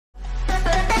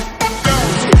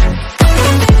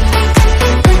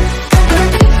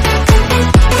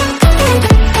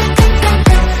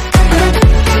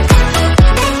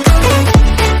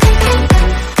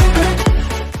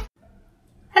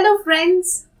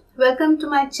Welcome to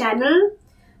my channel.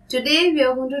 Today we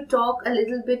are going to talk a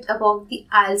little bit about the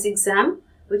IELTS exam,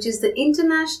 which is the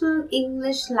International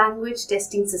English Language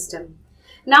Testing System.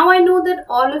 Now I know that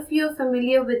all of you are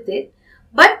familiar with it,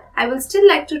 but I will still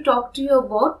like to talk to you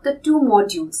about the two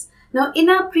modules. Now in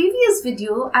our previous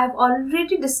video, I have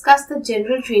already discussed the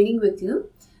general training with you.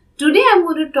 Today I am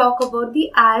going to talk about the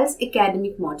IELTS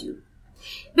Academic module.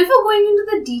 Before going into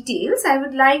the details, I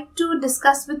would like to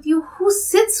discuss with you who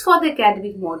sits for the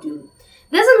academic module.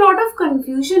 There's a lot of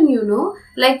confusion,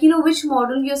 which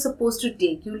module you're supposed to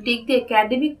take. You'll take the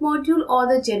academic module or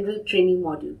the general training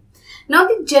module. Now,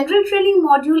 the general training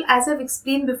module, as I've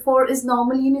explained before, is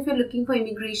normally if you're looking for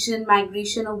immigration,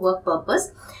 migration or work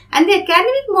purpose. And the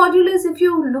academic module is if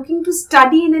you're looking to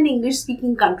study in an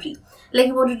English-speaking country. Like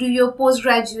you want to do your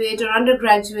postgraduate or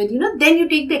undergraduate, then you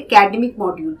take the academic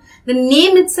module. The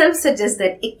name itself suggests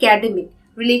that academic,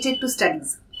 related to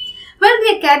studies. Well,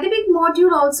 the academic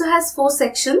module also has 4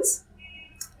 sections,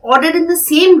 ordered in the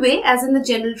same way as in the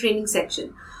general training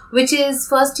section, which is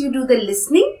first you do the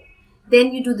listening,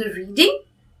 then you do the reading,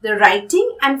 the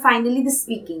writing, and finally the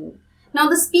speaking. Now,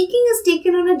 the speaking is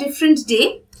taken on a different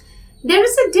day. There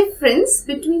is a difference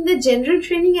between the general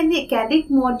training and the academic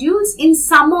modules in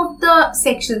some of the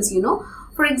sections,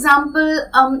 For example,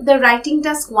 the writing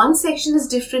task 1 section is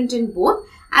different in both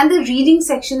and the reading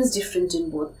section is different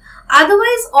in both.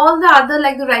 Otherwise, all the other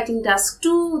like the writing task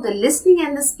 2, the listening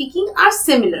and the speaking are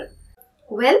similar.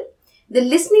 Well, the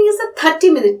listening is a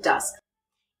 30-minute task.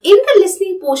 In the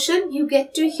listening portion, you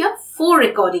get to hear 4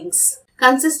 recordings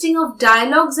consisting of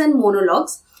dialogues and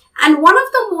monologues. And one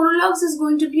of the monologues is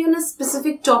going to be on a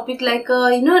specific topic like,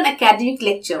 an academic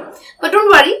lecture. But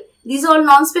don't worry, these are all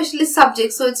non-specialist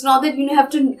subjects. So it's not that you have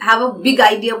to have a big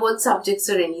idea about subjects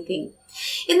or anything.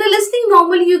 In the listening,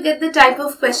 normally you get the type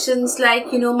of questions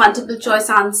like, multiple choice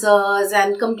answers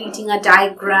and completing a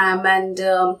diagram and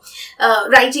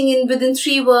writing in within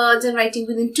 3 words and writing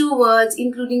within 2 words,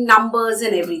 including numbers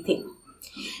and everything.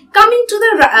 Coming to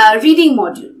the reading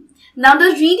module. Now,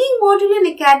 the reading module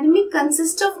in academic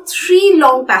consists of 3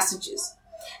 long passages.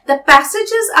 The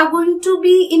passages are going to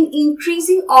be in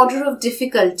increasing order of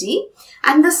difficulty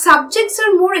and the subjects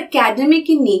are more academic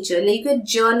in nature, like your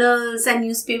journals and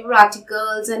newspaper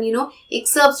articles and,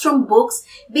 excerpts from books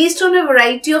based on a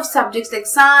variety of subjects like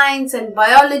science and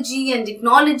biology and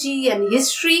technology and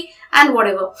history and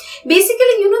whatever. Basically,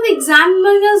 the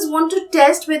examiners want to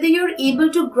test whether you're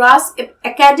able to grasp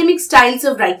academic styles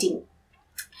of writing.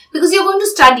 Because you're going to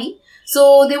study,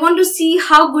 so they want to see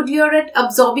how good you're at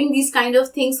absorbing these kind of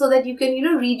things so that you can,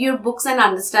 read your books and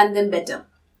understand them better.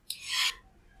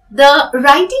 The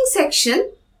writing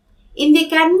section in the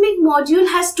academic module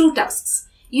has 2 tasks.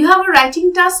 You have a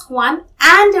writing task 1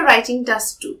 and a writing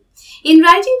task 2. In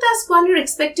writing task 1, you're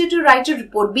expected to write a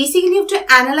report. Basically, you have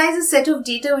to analyze a set of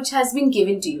data which has been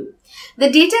given to you. The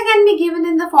data can be given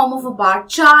in the form of a bar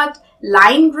chart,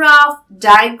 line graph,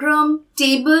 diagram,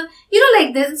 table,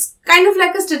 like this, kind of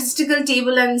like a statistical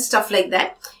table and stuff like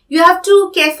that. You have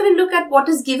to carefully look at what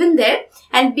is given there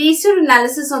and base your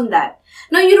analysis on that.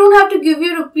 Now, you don't have to give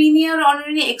your opinion on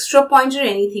any extra points or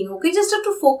anything, okay? Just have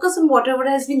to focus on whatever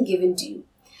has been given to you.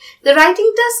 The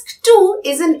writing task 2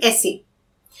 is an essay.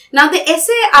 Now, the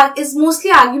essay is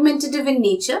mostly argumentative in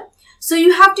nature. So,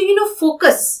 you have to,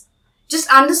 focus.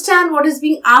 Just understand what is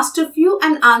being asked of you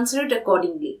and answer it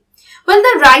accordingly. Well,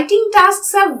 the writing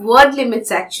tasks have word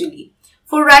limits actually.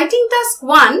 For writing task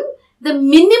 1, the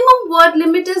minimum word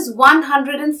limit is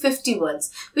 150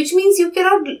 words, which means you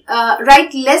cannot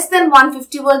write less than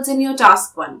 150 words in your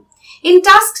task 1. In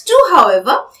task 2,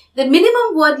 however, the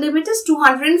minimum word limit is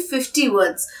 250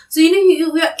 words. So,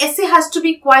 your essay has to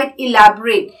be quite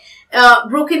elaborate.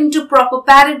 Broken into proper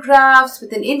paragraphs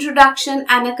with an introduction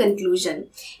and a conclusion.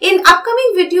 In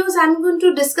upcoming videos, I'm going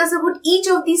to discuss about each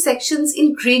of these sections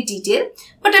in great detail,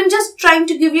 but I'm just trying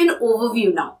to give you an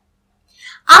overview now.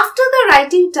 After the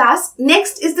writing task,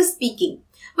 next is the speaking.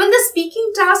 Well, the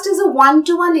speaking task is a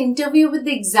one-to-one interview with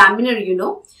the examiner,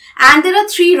 and there are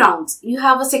 3 rounds. You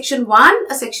have a section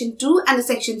 1, a section 2 and a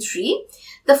section 3.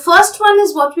 The first one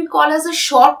is what we call as a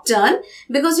short turn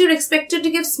because you're expected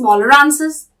to give smaller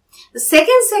answers. The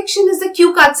second section is the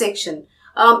cue card section.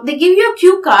 They give you a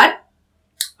cue card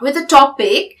with a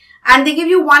topic and they give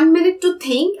you 1 minute to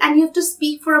think and you have to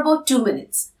speak for about 2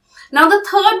 minutes. Now, the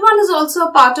third one is also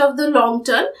a part of the long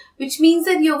turn, which means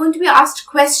that you're going to be asked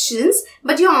questions,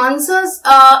 but your answers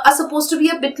are supposed to be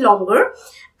a bit longer.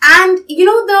 And,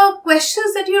 the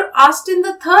questions that you're asked in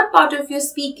the third part of your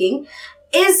speaking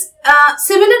is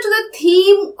similar to the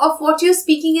theme of what you're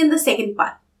speaking in the second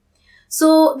part.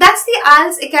 So that's the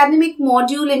IELTS academic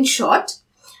module in short.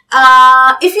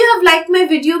 If you have liked my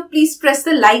video, please press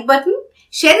the like button.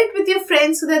 Share it with your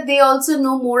friends so that they also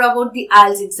know more about the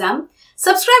IELTS exam.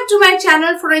 Subscribe to my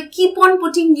channel for I keep on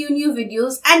putting new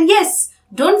videos. And yes,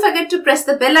 don't forget to press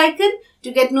the bell icon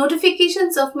to get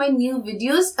notifications of my new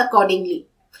videos accordingly.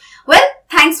 Well,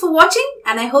 thanks for watching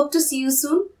and I hope to see you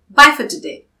soon. Bye for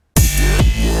today.